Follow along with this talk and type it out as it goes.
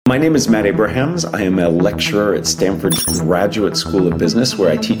My name is Matt Abrahams. I am a lecturer at Stanford's Graduate School of Business, where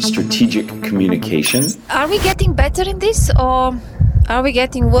I teach strategic communication. Are we getting better in this, or are we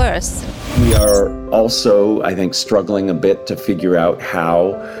getting worse? We are also, I think, struggling a bit to figure out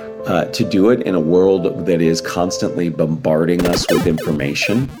how to do it in a world that is constantly bombarding us with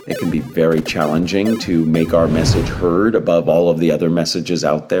information. It can be very challenging to make our message heard above all of the other messages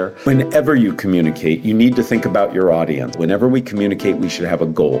out there. Whenever you communicate, you need to think about your audience. Whenever we communicate, we should have a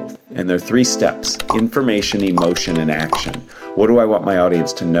goal. And there are 3 steps: information, emotion, and action. What do I want my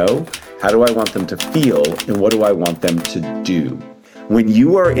audience to know? How do I want them to feel? And what do I want them to do? When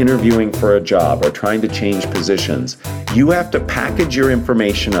you are interviewing for a job or trying to change positions, you have to package your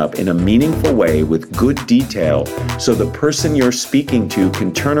information up in a meaningful way with good detail so the person you're speaking to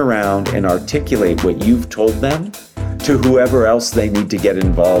can turn around and articulate what you've told them to whoever else they need to get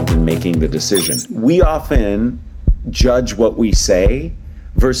involved in making the decision. We often judge what we say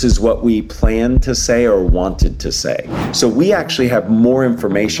versus what we planned to say or wanted to say. So we actually have more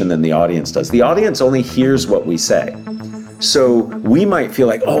information than the audience does. The audience only hears what we say. So we might feel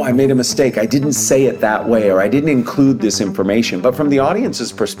like, oh, I made a mistake. I didn't say it that way, or I didn't include this information. But from the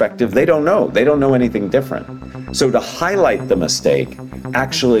audience's perspective, they don't know. They don't know anything different. So to highlight the mistake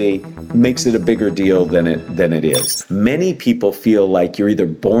actually makes it a bigger deal than it is. Many people feel like you're either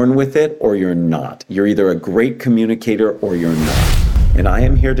born with it or you're not. You're either a great communicator or you're not. And I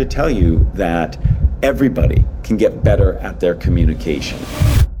am here to tell you that everybody can get better at their communication.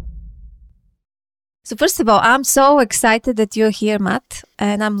 So first of all, I'm so excited that you're here, Matt,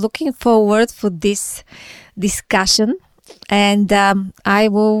 and I'm looking forward for this discussion. And I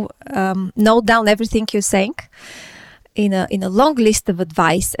will note down everything you're saying in a long list of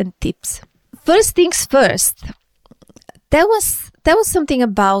advice and tips. First things first, there was something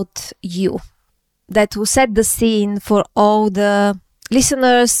about you that will set the scene for all the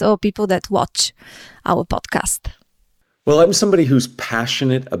listeners or people that watch our podcast. Well, I'm somebody who's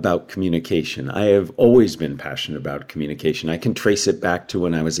passionate about communication. I have always been passionate about communication. I can trace it back to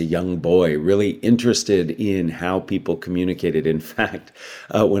when I was a young boy, really interested in how people communicated. In fact,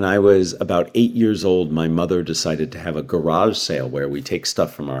 when I was about 8 years old, my mother decided to have a garage sale where we take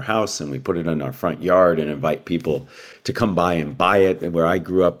stuff from our house and we put it in our front yard and invite people to come by and buy it. And where I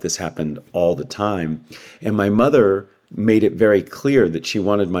grew up, this happened all the time. And my mother made it very clear that she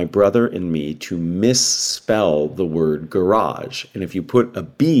wanted my brother and me to misspell the word garage. And if you put a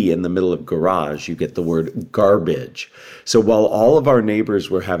B in the middle of garage, you get the word garbage. So while all of our neighbors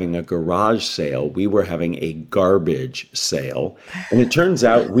were having a garage sale, we were having a garbage sale. And it turns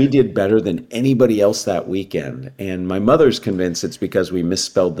out we did better than anybody else that weekend. And my mother's convinced it's because we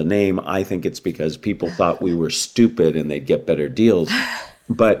misspelled the name. I think it's because people thought we were stupid and they'd get better deals.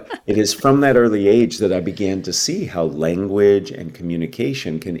 But it is from that early age that I began to see how language and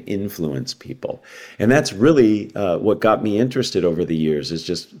communication can influence people. And that's really what got me interested over the years, is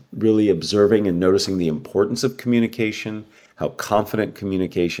just really observing and noticing the importance of communication, how confident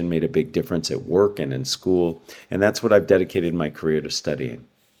communication made a big difference at work and in school. And that's what I've dedicated my career to studying.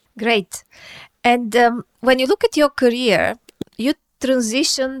 Great. And when you look at your career, you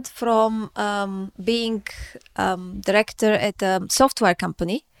transitioned from being director at a software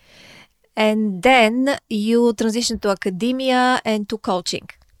company, and then you transitioned to academia and to coaching.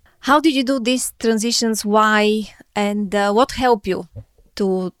 How did you do these transitions? Why? And what helped you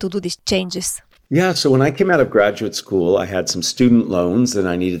to do these changes? Yeah, so when I came out of graduate school, I had some student loans and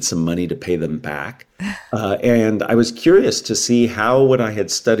I needed some money to pay them back. And I was curious to see how what I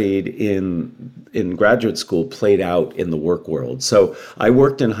had studied in graduate school played out in the work world. So I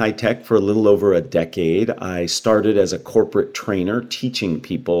worked in high tech for a little over a decade. I started as a corporate trainer, teaching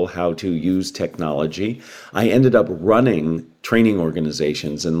people how to use technology. I ended up running training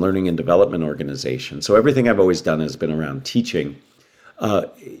organizations and learning and development organizations. So everything I've always done has been around teaching.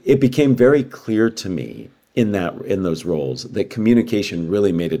 It became very clear to me in those roles that communication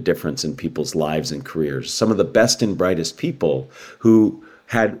really made a difference in people's lives and careers. Some of the best and brightest people who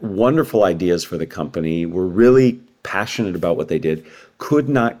had wonderful ideas for the company, were really passionate about what they did, could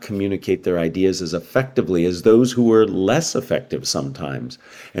not communicate their ideas as effectively as those who were less effective sometimes.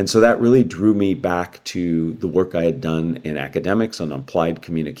 And so that really drew me back to the work I had done in academics on applied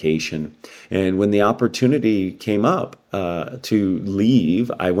communication. And when the opportunity came up to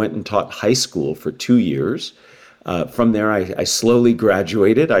leave, I went and taught high school for 2 years. From there, I slowly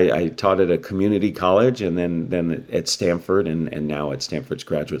graduated. I taught at a community college and then at Stanford and now at Stanford's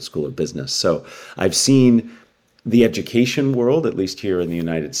Graduate School of Business. So I've seen the education world, at least here in the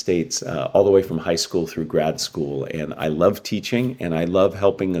United States, all the way from high school through grad school. And I love teaching and I love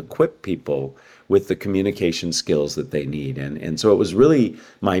helping equip people with the communication skills that they need. And so it was really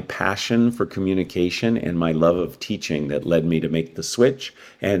my passion for communication and my love of teaching that led me to make the switch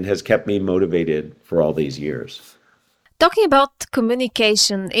and has kept me motivated for all these years. Talking about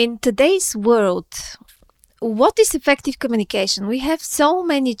communication in today's world, what is effective communication? We have so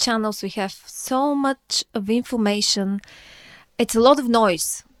many channels, we have so much of information. It's a lot of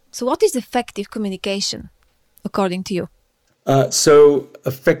noise. So what is effective communication, according to you? So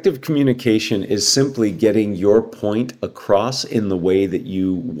effective communication is simply getting your point across in the way that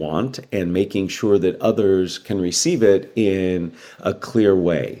you want and making sure that others can receive it in a clear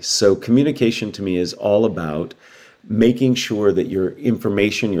way. So communication to me is all about making sure that your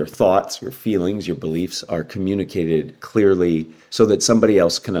information, your thoughts, your feelings, your beliefs are communicated clearly so that somebody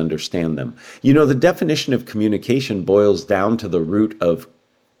else can understand them. You know, the definition of communication boils down to the root of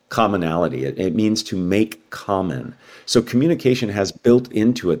commonality. It means to make common. So communication has built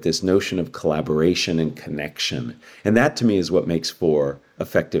into it this notion of collaboration and connection. And that to me is what makes for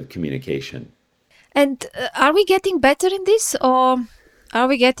effective communication. And are we getting better in this or are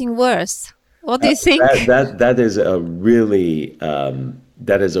we getting worse? What do you think? That is a really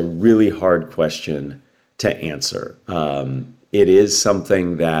hard question to answer. It is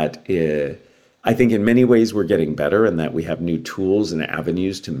something that I think in many ways we're getting better and that we have new tools and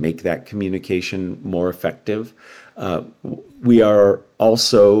avenues to make that communication more effective. We are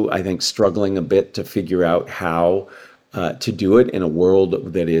also, I think, struggling a bit to figure out how to do it in a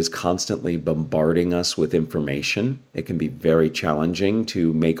world that is constantly bombarding us with information. It can be very challenging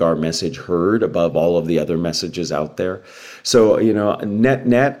to make our message heard above all of the other messages out there. So, you know,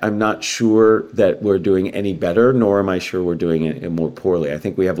 net, I'm not sure that we're doing any better, nor am I sure we're doing it more poorly. I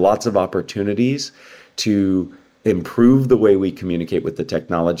think we have lots of opportunities to improve the way we communicate with the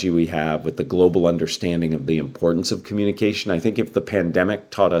technology we have, with the global understanding of the importance of communication. I think if the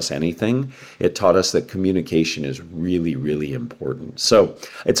pandemic taught us anything, it taught us that communication is really, really important. So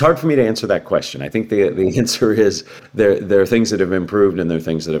it's hard for me to answer that question. I think the answer is there are things that have improved and there are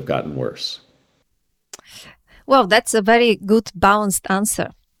things that have gotten worse. Well, that's a very good balanced answer.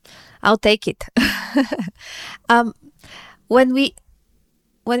 I'll take it. When we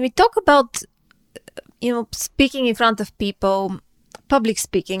talk about speaking in front of people, public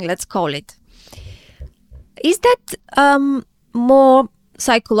speaking, let's call it. Is that more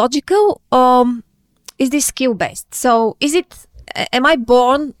psychological or is this skill-based? So am I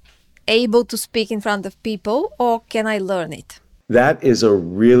born able to speak in front of people or can I learn it? That is a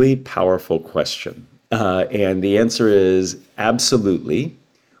really powerful question. And the answer is absolutely.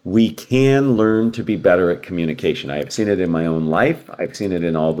 We can learn to be better at communication. I have seen it in my own life. I've seen it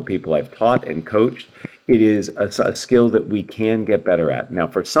in all the people I've taught and coached. It is a skill that we can get better at. Now,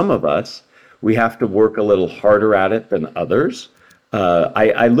 for some of us, we have to work a little harder at it than others.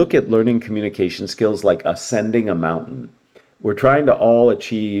 I look at learning communication skills like ascending a mountain. We're trying to all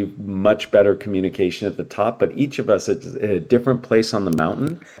achieve much better communication at the top, but each of us is at a different place on the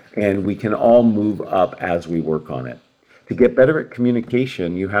mountain, and we can all move up as we work on it. To get better at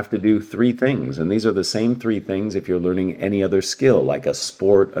communication, you have to do three things. And these are the same three things if you're learning any other skill, like a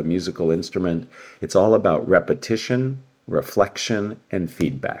sport, a musical instrument. It's all about repetition, reflection, and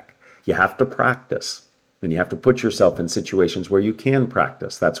feedback. You have to practice. And you have to put yourself in situations where you can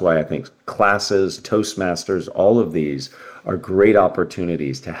practice. That's why I think classes, Toastmasters, all of these are great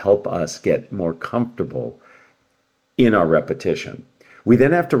opportunities to help us get more comfortable in our repetition. We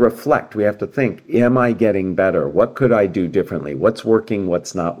then have to reflect. We have to think, am I getting better? What could I do differently? What's working?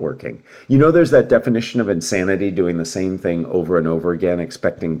 What's not working? You know, there's that definition of insanity, doing the same thing over and over again,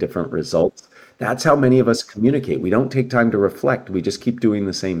 expecting different results. That's how many of us communicate. We don't take time to reflect. We just keep doing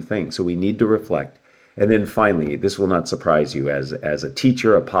the same thing. So we need to reflect. And then finally, this will not surprise you, as a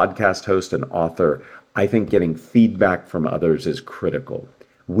teacher, a podcast host, an author, I think getting feedback from others is critical.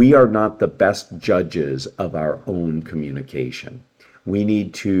 We are not the best judges of our own communication. We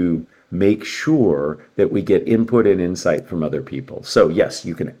need to make sure that we get input and insight from other people. So yes,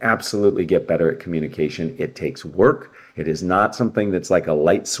 you can absolutely get better at communication. It takes work. It is not something that's like a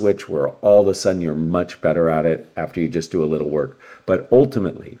light switch where all of a sudden you're much better at it after you just do a little work. But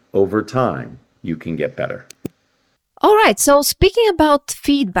ultimately, over time, you can get better. All right. So speaking about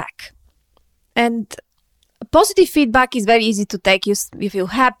feedback, and positive feedback is very easy to take. You feel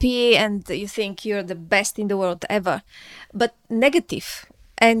happy and you think you're the best in the world ever. But negative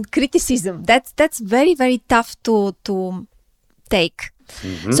and criticism, that's very, very tough to take.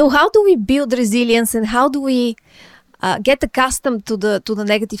 Mm-hmm. So how do we build resilience and how do we get accustomed to the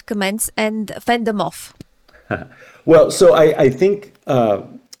negative comments and fend them off? Well, so I think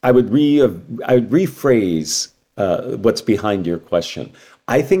I would rephrase what's behind your question.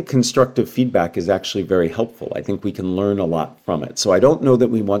 I think constructive feedback is actually very helpful. I think we can learn a lot from it. So I don't know that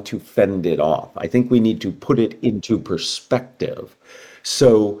we want to fend it off. I think we need to put it into perspective.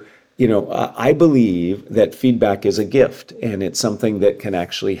 So, I believe that feedback is a gift and it's something that can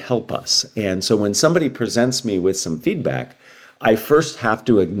actually help us. And so when somebody presents me with some feedback, I first have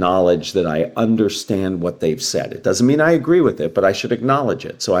to acknowledge that I understand what they've said. It doesn't mean I agree with it, but I should acknowledge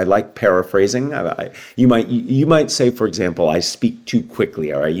it. So I like paraphrasing. You might say, for example, I speak too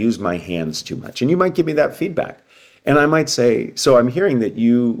quickly or I use my hands too much. And you might give me that feedback. And I might say, so I'm hearing that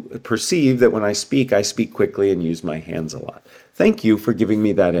you perceive that when I speak quickly and use my hands a lot. Thank you for giving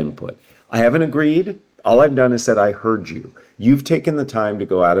me that input. I haven't agreed. All I've done is said, I heard you. You've taken the time to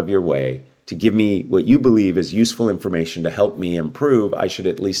go out of your way to give me what you believe is useful information to help me improve. I should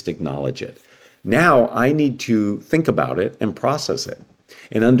at least acknowledge it. Now I need to think about it and process it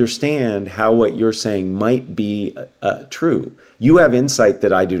and understand how what you're saying might be true. You have insight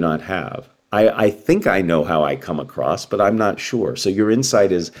that I do not have. I think I know how I come across, but I'm not sure. So your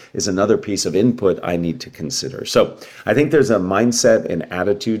insight is another piece of input I need to consider. So I think there's a mindset and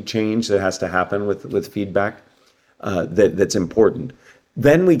attitude change that has to happen with feedback that's important.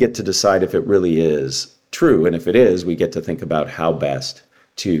 Then we get to decide if it really is true. And if it is, we get to think about how best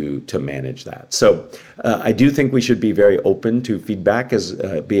to manage that. So I do think we should be very open to feedback, as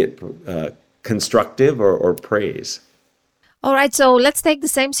be it constructive or praise. All right, so let's take the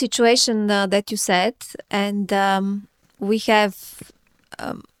same situation that you said, and we have,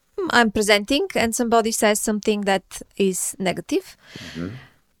 I'm presenting and somebody says something that is negative. Mm-hmm.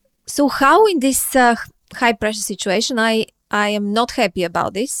 So how in this high pressure situation, I am not happy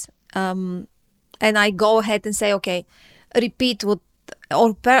about this, and I go ahead and say, okay, repeat what,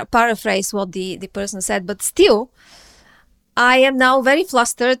 or paraphrase what the person said, but still, I am now very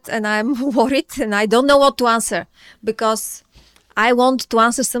flustered and I'm worried and I don't know what to answer because I want to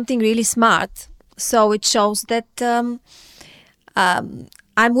answer something really smart, so it shows that I'm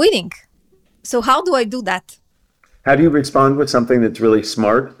winning. So how do I do that? How do you respond with something that's really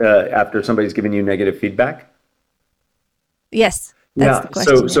smart after somebody's given you negative feedback? Yes, that's the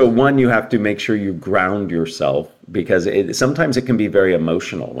question. So one, you have to make sure you ground yourself, because sometimes it can be very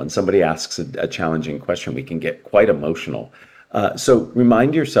emotional. When somebody asks a challenging question, we can get quite emotional. So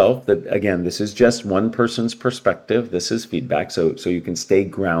remind yourself that, again, this is just one person's perspective. This is feedback. So you can stay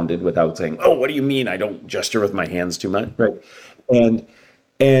grounded without saying, oh, what do you mean I don't gesture with my hands too much? Right.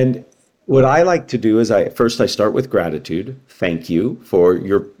 And what I like to do is I start with gratitude. Thank you for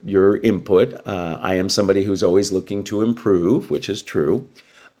your input. I am somebody who's always looking to improve, which is true.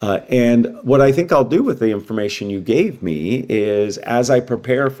 And what I think I'll do with the information you gave me is, as I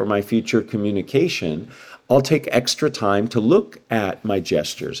prepare for my future communication, I'll take extra time to look at my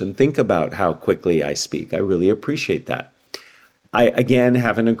gestures and think about how quickly I speak. I really appreciate that. I, again,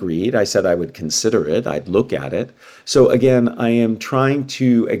 haven't agreed. I said I would consider it. I'd look at it. So again, I am trying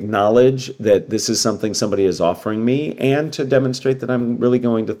to acknowledge that this is something somebody is offering me and to demonstrate that I'm really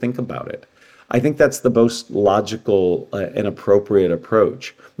going to think about it. I think that's the most logical and appropriate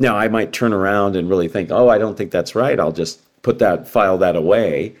approach. Now, I might turn around and really think, oh, I don't think that's right. I'll just file that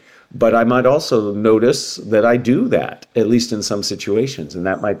away. But I might also notice that I do that, at least in some situations, and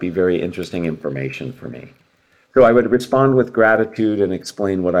that might be very interesting information for me. So I would respond with gratitude and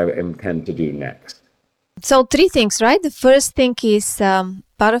explain what I intend to do next. So 3 things, right? The first thing is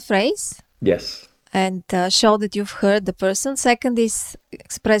paraphrase. Yes. And show that you've heard the person. Second is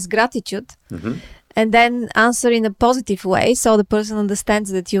express gratitude. Mm-hmm. And then answer in a positive way so the person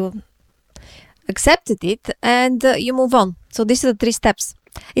understands that you accepted it and you move on. So these are the 3 steps.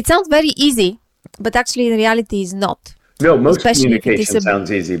 It sounds very easy, but actually in reality is not. No, most communication sounds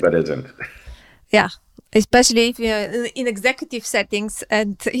easy, but isn't. Yeah, especially if you're in executive settings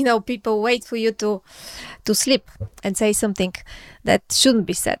and, people wait for you to sleep and say something that shouldn't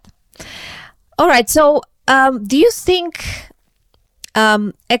be said. All right, so do you think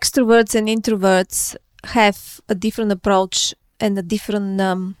extroverts and introverts have a different approach and a different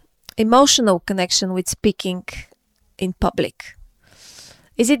emotional connection with speaking in public?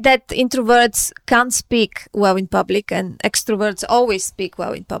 Is it that introverts can't speak well in public and extroverts always speak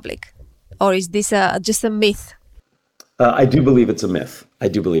well in public? Or is this just a myth? I do believe it's a myth.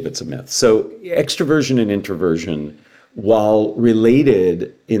 So extroversion and introversion, while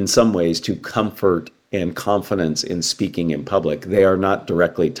related in some ways to comfort and confidence in speaking in public, they are not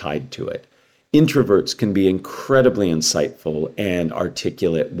directly tied to it. Introverts can be incredibly insightful and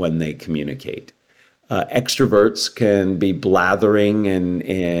articulate when they communicate. Extroverts can be blathering and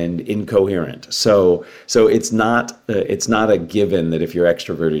incoherent. So it's not a given that if you're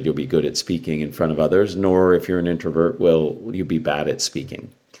extroverted, you'll be good at speaking in front of others, nor if you're an introvert, will you be bad at speaking.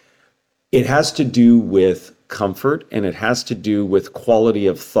 It has to do with comfort, and it has to do with quality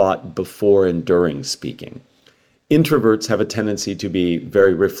of thought before and during speaking. Introverts have a tendency to be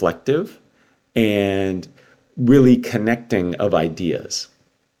very reflective and really connecting of ideas.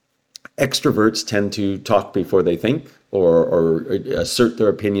 Extroverts tend to talk before they think or assert their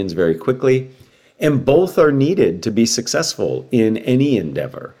opinions very quickly, and both are needed to be successful in any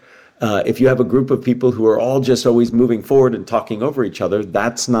endeavor. If you have a group of people who are all just always moving forward and talking over each other,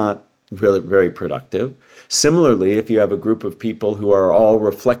 that's not really very productive. Similarly, if you have a group of people who are all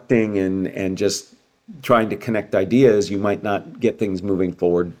reflecting and just trying to connect ideas, you might not get things moving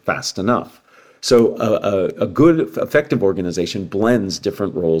forward fast enough. So a good, effective organization blends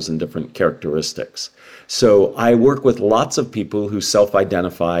different roles and different characteristics. So I work with lots of people who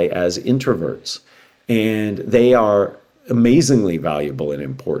self-identify as introverts, and they are amazingly valuable and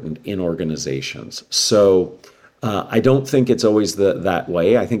important in organizations. So I don't think it's always that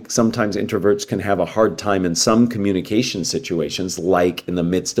way. I think sometimes introverts can have a hard time in some communication situations, like in the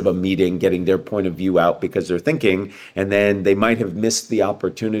midst of a meeting, getting their point of view out because they're thinking, and then they might have missed the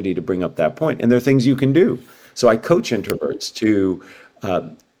opportunity to bring up that point. And there are things you can do. So I coach introverts to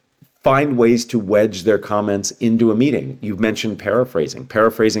find ways to wedge their comments into a meeting. You've mentioned paraphrasing.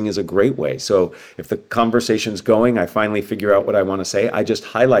 Paraphrasing is a great way. So if the conversation's going, I finally figure out what I want to say. I just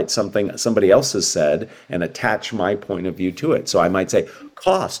highlight something somebody else has said and attach my point of view to it. So I might say,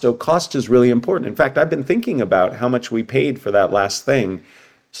 cost. Oh, cost is really important. In fact, I've been thinking about how much we paid for that last thing.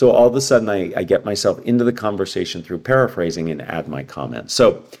 So all of a sudden, I get myself into the conversation through paraphrasing and add my comments.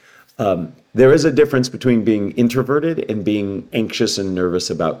 So there is a difference between being introverted and being anxious and nervous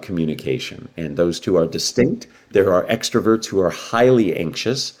about communication. And those two are distinct. There are extroverts who are highly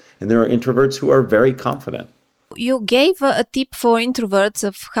anxious, and there are introverts who are very confident. You gave a tip for introverts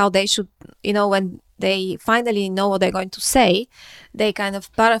of how they should, when they finally know what they're going to say, they kind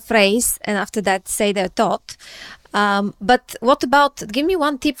of paraphrase and after that say their thought. But what about, give me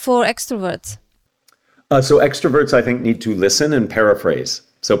one tip for extroverts. So extroverts, I think, need to listen and paraphrase.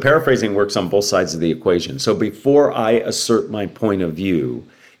 So paraphrasing works on both sides of the equation. So before I assert my point of view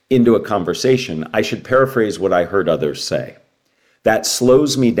into a conversation, I should paraphrase what I heard others say. That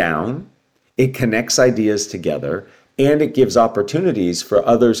slows me down, it connects ideas together, and it gives opportunities for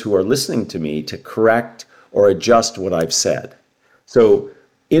others who are listening to me to correct or adjust what I've said. So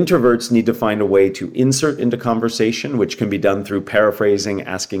introverts need to find a way to insert into conversation, which can be done through paraphrasing,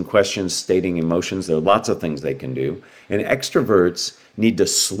 asking questions, stating emotions. There are lots of things they can do. And extroverts need to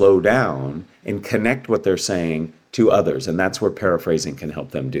slow down and connect what they're saying to others. And that's where paraphrasing can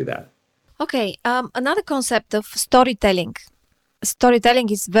help them do that. Okay, another concept of storytelling. Storytelling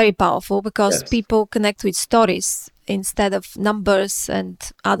is very powerful because people connect with stories instead of numbers and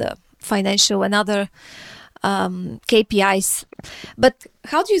other financial and other KPIs. But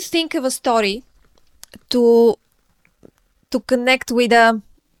how do you think of a story to connect with a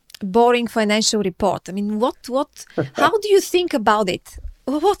boring financial report? I mean, how do you think about it?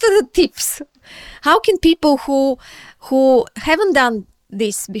 What are the tips? How can people who haven't done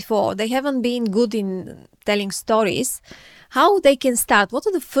this before, they haven't been good in telling stories, how they can start? What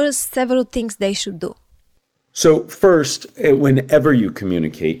are the first several things they should do? So first, whenever you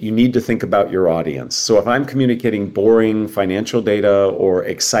communicate, you need to think about your audience. So if I'm communicating boring financial data or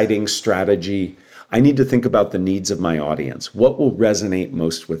exciting strategy, I need to think about the needs of my audience. What will resonate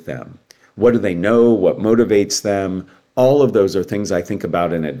most with them? What do they know? What motivates them? All of those are things I think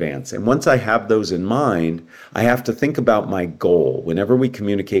about in advance. And once I have those in mind, I have to think about my goal. Whenever we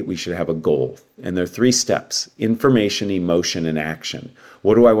communicate, we should have a goal. And there are 3 steps: information, emotion, and action.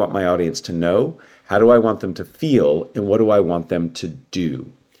 What do I want my audience to know? How do I want them to feel? And what do I want them to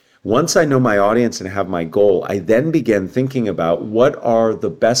do? Once I know my audience and have my goal, I then begin thinking about what are the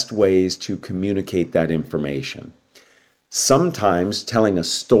best ways to communicate that information. Sometimes telling a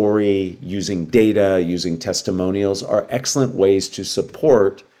story, using data, using testimonials are excellent ways to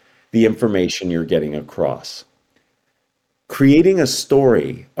support the information you're getting across. Creating a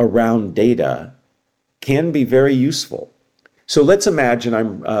story around data can be very useful. So let's imagine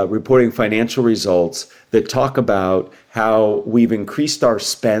I'm reporting financial results that talk about how we've increased our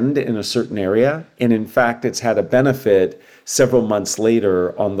spend in a certain area, and in fact, it's had a benefit several months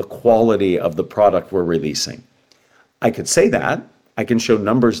later on the quality of the product we're releasing. I could say that, I can show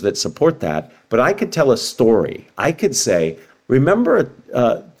numbers that support that, but I could tell a story. I could say, remember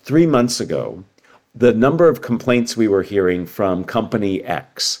 3 months ago, the number of complaints we were hearing from company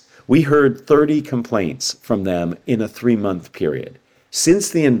X We heard 30 complaints from them in a 3-month period. Since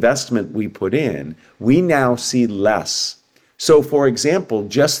the investment we put in, we now see less. So, for example,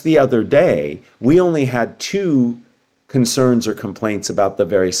 just the other day, we only had 2 concerns or complaints about the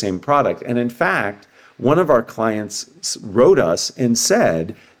very same product. And in fact, one of our clients wrote us and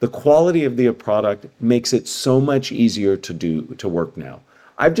said, the quality of the product makes it so much easier to work now.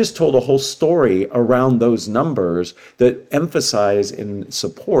 I've just told a whole story around those numbers that emphasize and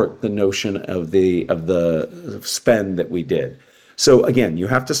support the notion of the spend that we did. So again, you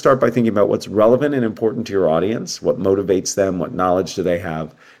have to start by thinking about what's relevant and important to your audience, what motivates them, what knowledge do they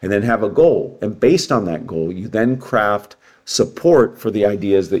have, and then have a goal. And based on that goal, you then craft support for the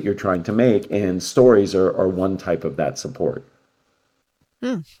ideas that you're trying to make, and stories are one type of that support.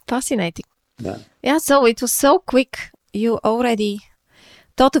 Fascinating. Yeah, so it was so quick. You already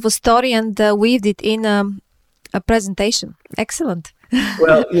thought of a story and weaved it in a presentation. Excellent.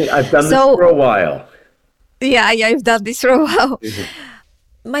 Well, I've done this for a while. Yeah, I've done this for a while.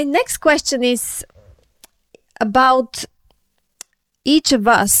 My next question is about each of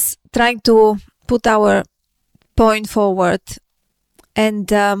us trying to put our point forward,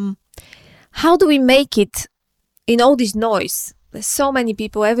 and how do we make it in all this noise? There's so many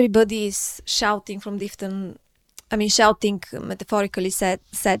people, everybody is shouting from different, shouting metaphorically said.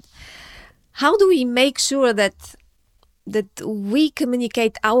 How do we make sure that we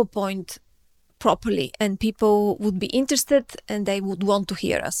communicate our point properly and people would be interested and they would want to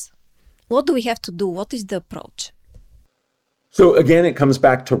hear us? What do we have to do? What is the approach? So again, it comes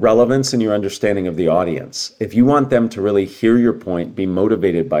back to relevance and your understanding of the audience. If you want them to really hear your point, be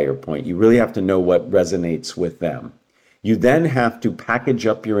motivated by your point, you really have to know what resonates with them. You then have to package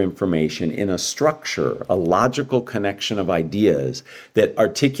up your information in a structure, a logical connection of ideas that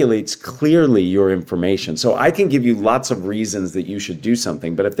articulates clearly your information. So I can give you lots of reasons that you should do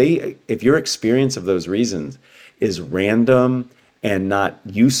something, but if your experience of those reasons is random and not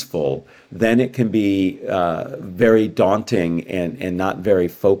useful, then it can be very daunting and not very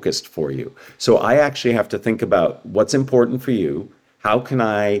focused for you. So I actually have to think about what's important for you, how can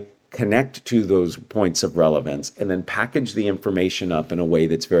I connect to those points of relevance, and then package the information up in a way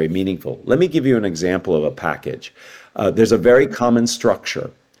that's very meaningful. Let me give you an example of a package. There's a very common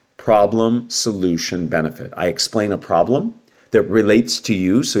structure: problem, solution, benefit. I explain a problem that relates to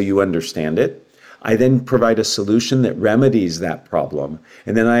you so you understand it. I then provide a solution that remedies that problem,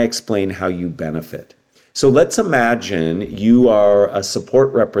 and then I explain how you benefit. So let's imagine you are a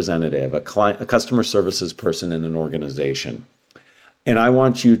support representative, a customer services person in an organization, and I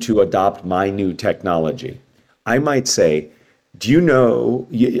want you to adopt my new technology. I might say,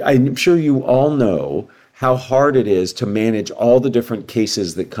 I'm sure you all know how hard it is to manage all the different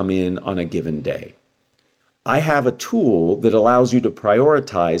cases that come in on a given day. I have a tool that allows you to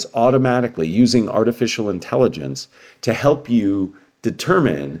prioritize automatically using artificial intelligence to help you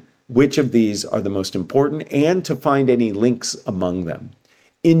determine which of these are the most important and to find any links among them.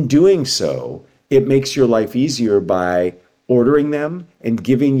 In doing so, it makes your life easier by ordering them and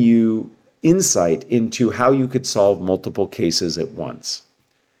giving you insight into how you could solve multiple cases at once.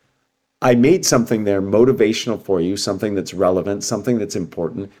 I made something there motivational for you, something that's relevant, something that's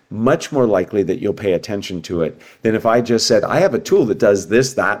important, much more likely that you'll pay attention to it than if I just said, I have a tool that does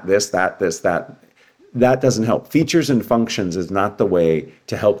this, that, this, that, this, that. That doesn't help. Features and functions is not the way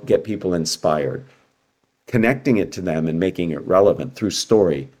to help get people inspired. Connecting it to them and making it relevant through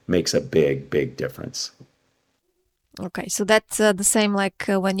story makes a big, big difference. Okay, so that's the same like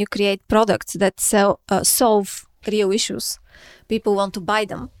when you create products that solve real issues. People want to buy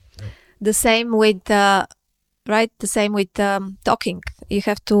them. The same with talking. You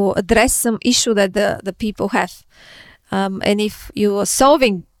have to address some issue that the people have, and if you are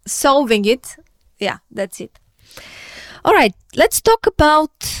solving it, yeah, that's it. All right, let's talk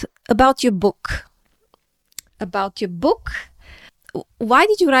about your book. About your book. Why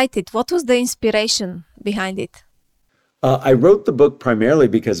did you write it? What was the inspiration behind it? I wrote the book primarily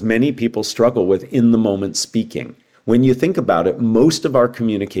because many people struggle with in-the-moment speaking. When you think about it, most of our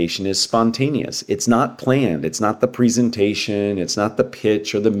communication is spontaneous. It's not planned. It's not the presentation. It's not the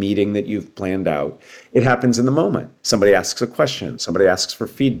pitch or the meeting that you've planned out. It happens in the moment. Somebody asks a question. Somebody asks for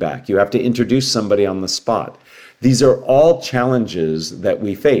feedback. You have to introduce somebody on the spot. These are all challenges that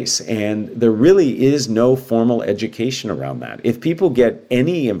we face, and there really is no formal education around that. If people get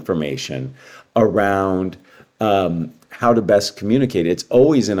any information around how to best communicate, it's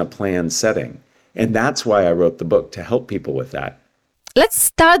always in a planned setting. And that's why I wrote the book, to help people with that. Let's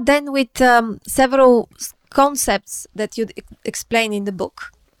start then with several concepts that you explain in the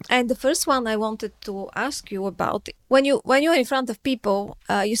book. And the first one I wanted to ask you about, when you're in front of people,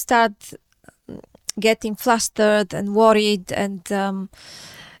 you start getting flustered and worried, and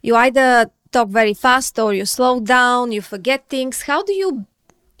you either talk very fast or you slow down, you forget things. How do you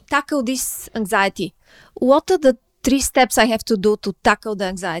tackle this anxiety? What are the 3 steps I have to do to tackle the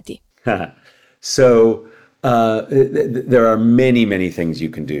anxiety? So there are many, many things you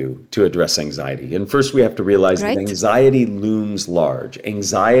can do to address anxiety. And first, we have to realize that Right? anxiety looms large.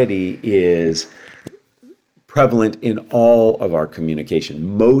 Anxiety is prevalent in all of our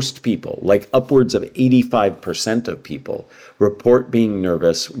communication. Most people, like upwards of 85% of people, report being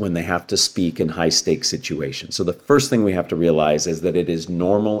nervous when they have to speak in high stakes situations. So the first thing we have to realize is that it is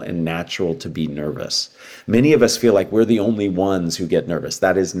normal and natural to be nervous. Many of us feel like we're the only ones who get nervous.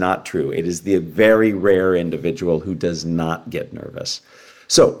 That is not true. It is the very rare individual who does not get nervous.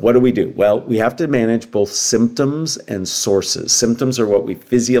 So what do? Well, we have to manage both symptoms and sources. Symptoms are what we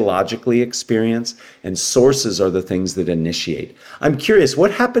physiologically experience, and sources are the things that initiate. I'm curious,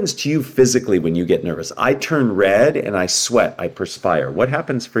 what happens to you physically when you get nervous? I turn red and I sweat, I perspire. What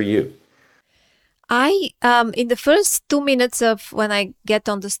happens for you? In the first 2 minutes of when I get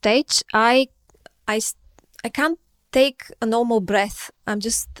on the stage, I, s- I can't take a normal breath. I'm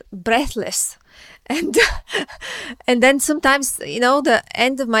just breathless. And and then sometimes, the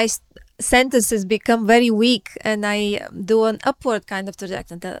end of my sentences become very weak, and I do an upward kind of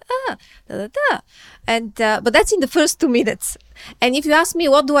trajectory. And but that's in the first 2 minutes. And if you ask me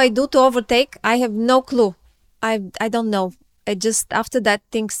what do I do to overtake, I have no clue. I don't know. I just after that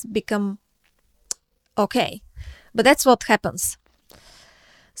things become okay. But that's what happens.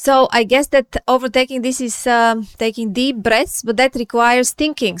 So I guess that overtaking this is taking deep breaths, but that requires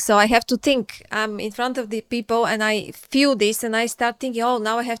thinking. So I have to think. I'm in front of the people and I feel this and I start thinking, oh,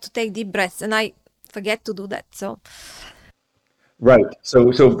 now I have to take deep breaths, and I forget to do that. So Right.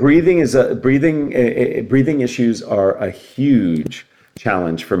 So breathing issues are a huge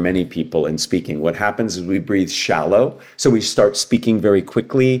challenge for many people in speaking. What happens is we breathe shallow, so we start speaking very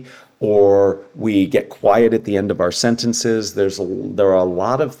quickly, or we get quiet at the end of our sentences. There are a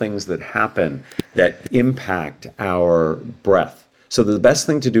lot of things that happen that impact our breath. So the best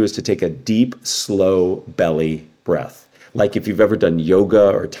thing to do is to take a deep, slow belly breath. Like if you've ever done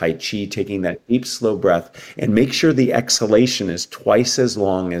yoga or Tai Chi, taking that deep, slow breath, and make sure the exhalation is twice as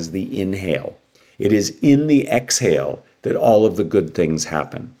long as the inhale. It is in the exhale that all of the good things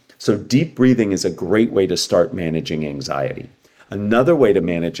happen. So deep breathing is a great way to start managing anxiety. Another way to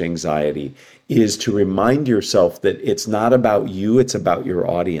manage anxiety is to remind yourself that it's not about you, it's about your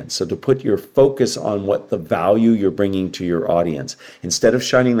audience. So to put your focus on what the value you're bringing to your audience. Instead of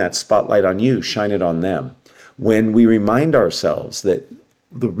shining that spotlight on you, shine it on them. When we remind ourselves that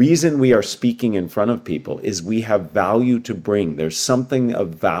the reason we are speaking in front of people is we have value to bring, there's something of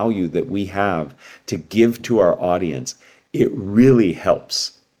value that we have to give to our audience, it really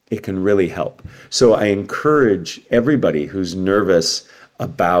helps. It can really help. So I encourage everybody who's nervous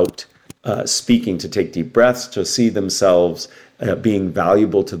about speaking to take deep breaths, to see themselves being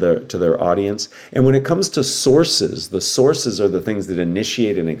valuable to their audience. And when it comes to sources, the sources are the things that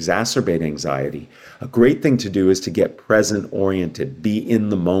initiate and exacerbate anxiety. A great thing to do is to get present oriented, be in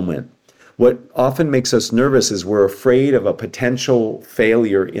the moment. What often makes us nervous is we're afraid of a potential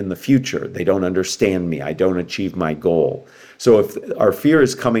failure in the future. They don't understand me. I don't achieve my goal. So if our fear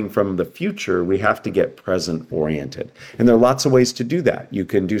is coming from the future, we have to get present oriented. And there are lots of ways to do that. You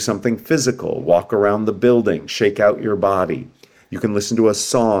can do something physical, walk around the building, shake out your body. You can listen to a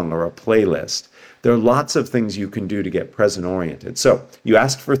song or a playlist. There are lots of things you can do to get present oriented. So you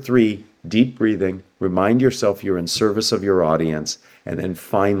asked for 3, deep breathing, remind yourself you're in service of your audience, and then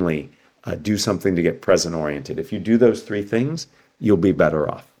finally, do something to get present oriented. If you do those 3 things, you'll be better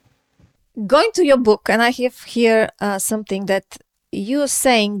off. going to your book, and I have here something that you're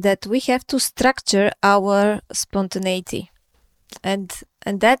saying that we have to structure our spontaneity, and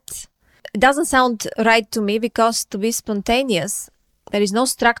that doesn't sound right to me, because to be spontaneous, there is no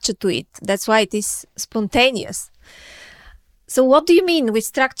structure to it. That's why it is spontaneous. So what do you mean with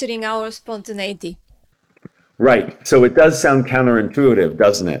structuring our spontaneity? Right. So it does sound counterintuitive,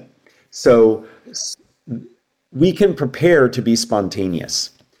 doesn't it? So we can prepare to be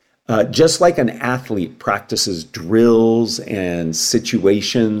spontaneous. Just like an athlete practices drills and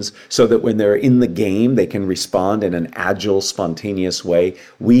situations so that when they're in the game, they can respond in an agile, spontaneous way,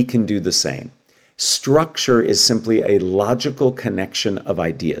 we can do the same. Structure is simply a logical connection of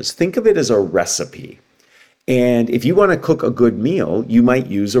ideas. Think of it as a recipe. And if you want to cook a good meal, you might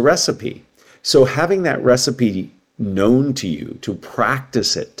use a recipe. So having that recipe known to you, to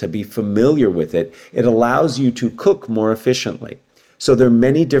practice it, to be familiar with it, it allows you to cook more efficiently. So there are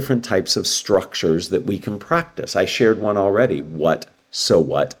many different types of structures that we can practice. I shared one already. What, so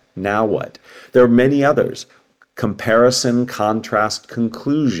what, now what? There are many others. Comparison, contrast,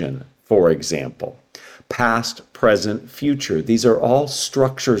 conclusion, for example. Past, present, future. These are all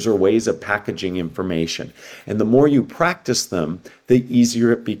structures or ways of packaging information. And the more you practice them, the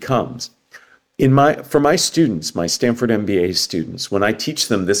easier it becomes. For my students, my Stanford MBA students, when I teach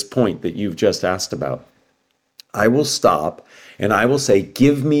them this point that you've just asked about, I will stop and I will say,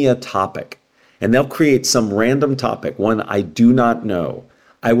 give me a topic. And they'll create some random topic, one I do not know.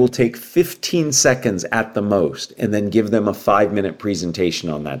 I will take 15 seconds at the most and then give them a 5-minute presentation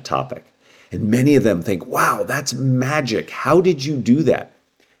on that topic. And many of them think, wow, that's magic. How did you do that?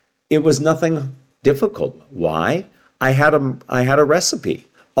 It was nothing difficult. Why? I had a recipe.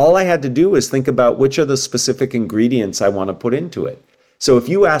 All I had to do was think about which are the specific ingredients I want to put into it. So if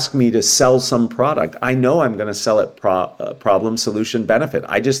you ask me to sell some product, I know I'm going to sell it problem, solution, benefit.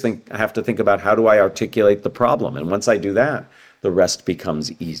 I have to think about how do I articulate the problem. And once I do that, the rest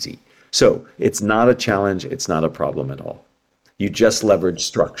becomes easy. So it's not a challenge. It's not a problem at all. You just leverage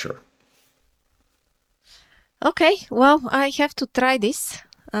structure. Okay, well, I have to try this.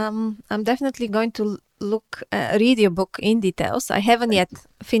 I'm definitely going to read your book in details. I haven't yet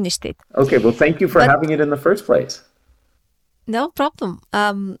finished it. Okay, well, thank you for having it in the first place. No problem.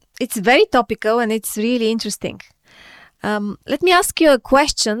 It's very topical and it's really interesting. Let me ask you a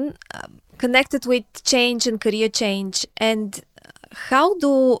question connected with change and career change. And how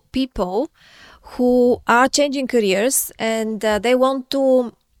do people who are changing careers and they want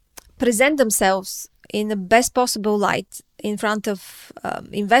to present themselves in the best possible light in front of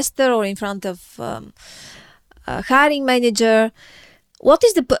investor or in front of a hiring manager,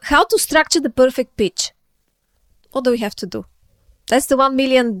 how to structure the perfect pitch? What do we have to do? That's the $1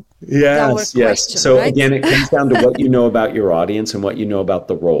 million question. Yes. So right? Again, it comes down to what you know about your audience and what you know about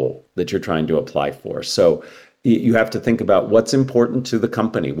the role that you're trying to apply for. So you have to think about what's important to the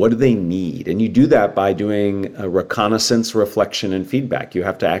company. What do they need? And you do that by doing a reconnaissance, reflection, and feedback. You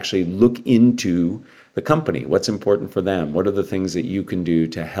have to actually look into the company. What's important for them? What are the things that you can do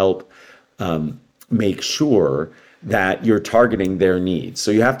to help make sure that you're targeting their needs?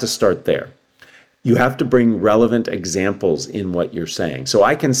 So you have to start there. You have to bring relevant examples in what you're saying. So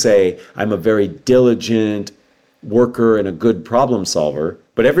I can say I'm a very diligent worker and a good problem solver,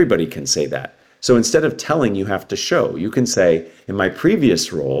 but everybody can say that. So instead of telling, you have to show. You can say, in my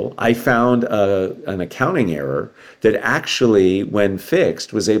previous role, I found an accounting error that actually, when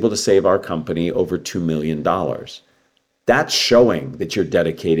fixed, was able to save our company over $2 million. That's showing that you're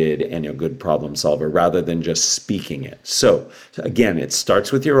dedicated and you're a good problem solver rather than just speaking it. So again, it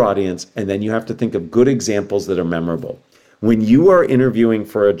starts with your audience, and then you have to think of good examples that are memorable. When you are interviewing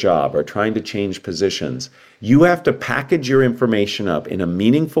for a job or trying to change positions, you have to package your information up in a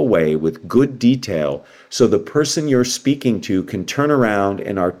meaningful way with good detail so the person you're speaking to can turn around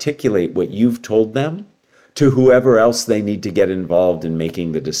and articulate what you've told them to whoever else they need to get involved in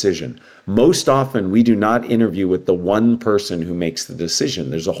making the decision. Most often, we do not interview with the one person who makes the decision.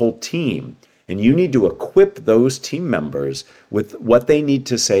 There's a whole team, and you need to equip those team members with what they need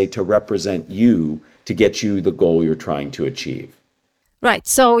to say to represent you to get you the goal you're trying to achieve. Right.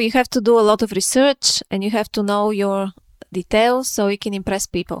 So you have to do a lot of research and you have to know your details so you can impress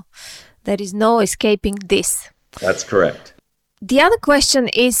people. There is no escaping this. That's correct. The other question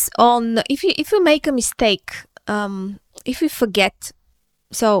is on if you make a mistake, if you forget.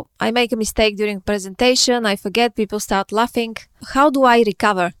 So I make a mistake during presentation, I forget, people start laughing. How do I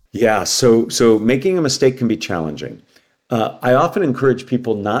recover? Yeah, so making a mistake can be challenging. I often encourage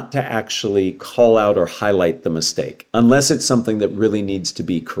people not to actually call out or highlight the mistake unless it's something that really needs to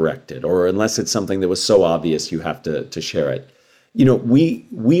be corrected or unless it's something that was so obvious you have to share it. You know,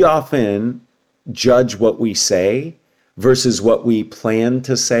 we often judge what we say versus what we plan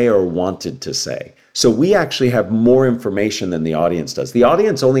to say or wanted to say. So we actually have more information than the audience does. The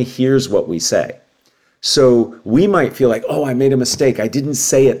audience only hears what we say. So we might feel like, oh, I made a mistake. I didn't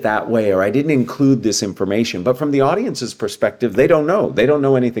say it that way, or I didn't include this information. But from the audience's perspective, they don't know. They don't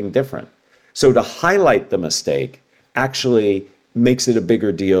know anything different. So to highlight the mistake actually makes it a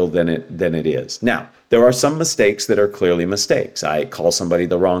bigger deal than it is. Now, there are some mistakes that are clearly mistakes. I call somebody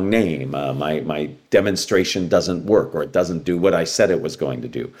the wrong name. My demonstration doesn't work, or it doesn't do what I said it was going to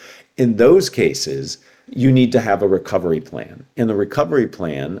do. In those cases, you need to have a recovery plan. And the recovery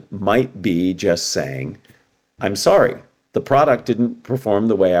plan might be just saying, I'm sorry, the product didn't perform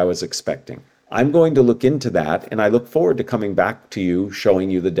the way I was expecting. I'm going to look into that, and I look forward to coming back to you, showing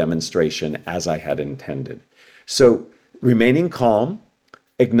you the demonstration as I had intended. So remaining calm,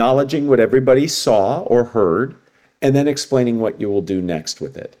 acknowledging what everybody saw or heard, and then explaining what you will do next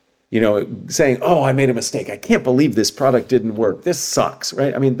with it. Saying, oh, I made a mistake. I can't believe this product didn't work. This sucks,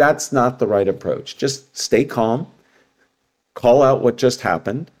 right? I mean, that's not the right approach. Just stay calm, call out what just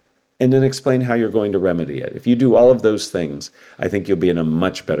happened, and then explain how you're going to remedy it. If you do all of those things, I think you'll be in a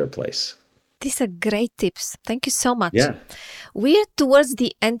much better place. These are great tips. Thank you so much. Yeah. We're towards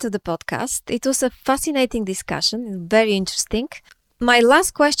the end of the podcast. It was a fascinating discussion, very interesting. My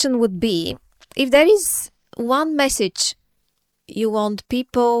last question would be, if there is one message you want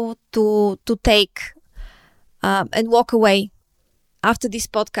people to take and walk away after this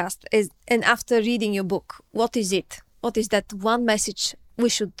podcast and after reading your book, what is it? What is that one message we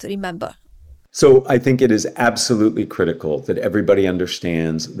should remember? So I think it is absolutely critical that everybody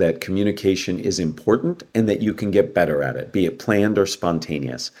understands that communication is important and that you can get better at it, be it planned or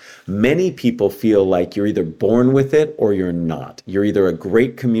spontaneous. Many people feel like you're either born with it or you're not. You're either a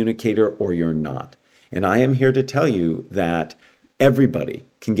great communicator or you're not. And I am here to tell you that everybody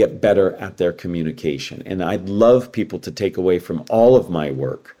can get better at their communication. And I'd love people to take away from all of my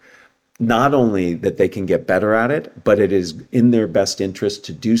work not only that they can get better at it, but it is in their best interest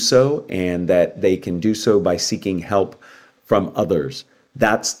to do so, and that they can do so by seeking help from others.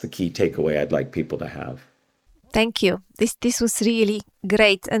 That's the key takeaway I'd like people to have. Thank you. This was really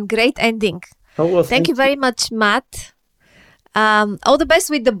great and great ending. Oh, well, thank you very much, Matt. All the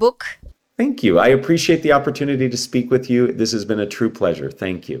best with the book. Thank you. I appreciate the opportunity to speak with you. This has been a true pleasure.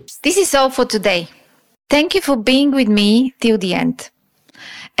 Thank you. This is all for today. Thank you for being with me till the end.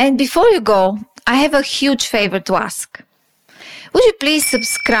 And before you go, I have a huge favor to ask. Would you please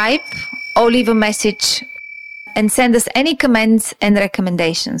subscribe or leave a message and send us any comments and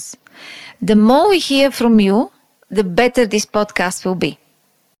recommendations? The more we hear from you, the better this podcast will be.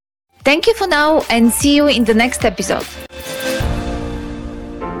 Thank you for now and see you in the next episode.